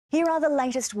Here are the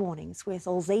latest warnings with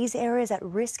all these areas at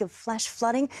risk of flash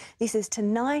flooding. This is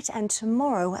tonight and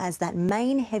tomorrow as that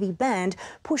main heavy band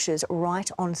pushes right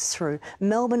on through.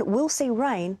 Melbourne will see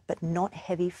rain but not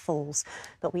heavy falls.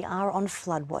 But we are on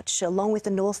flood watch along with the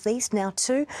northeast now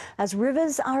too, as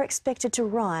rivers are expected to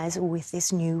rise with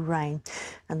this new rain.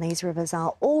 And these rivers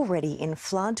are already in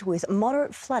flood with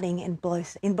moderate flooding in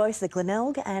both the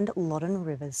Glenelg and Loddon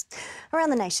rivers.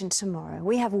 Around the nation tomorrow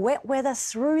we have wet weather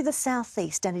through the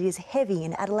southeast and it is heavy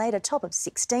in Adelaide, a top of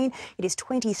 16. It is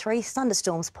 23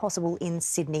 thunderstorms possible in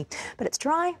Sydney. But it's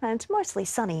dry and mostly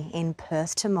sunny in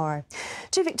Perth tomorrow.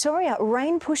 To Victoria,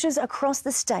 rain pushes across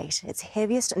the state. It's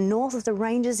heaviest north of the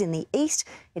ranges in the east.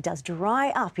 It does dry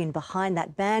up in behind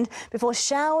that band before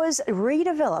showers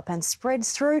redevelop and spread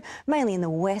through, mainly in the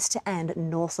west and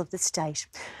north of the state.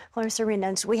 Closer in,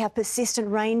 and we have persistent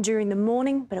rain during the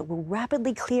morning, but it will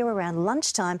rapidly clear around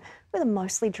lunchtime with a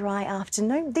mostly dry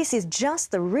afternoon. This is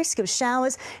just the risk of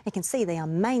showers. You can see they are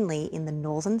mainly in the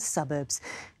northern suburbs.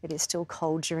 It is still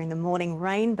cold during the morning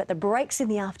rain, but the breaks in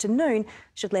the afternoon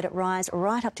should let it rise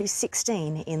right up to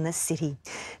 16 in the city.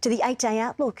 To the 8-day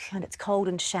outlook, and it's cold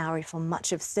and showery for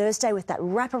much of Thursday with that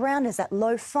wraparound as that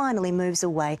low finally moves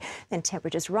away. Then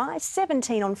temperatures rise,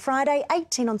 17 on Friday,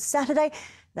 18 on Saturday.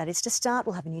 That is to start.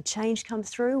 We'll have a new change come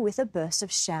through with a burst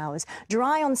of showers.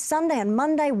 Dry on Sunday and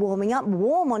Monday, warming up,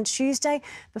 warm on Tuesday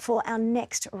before our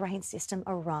next rain system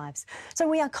arrives. So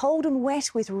we are cold and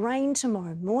wet with rain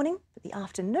tomorrow morning, but the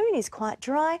afternoon is quite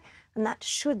dry and that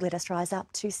should let us rise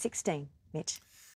up to 16. Mitch.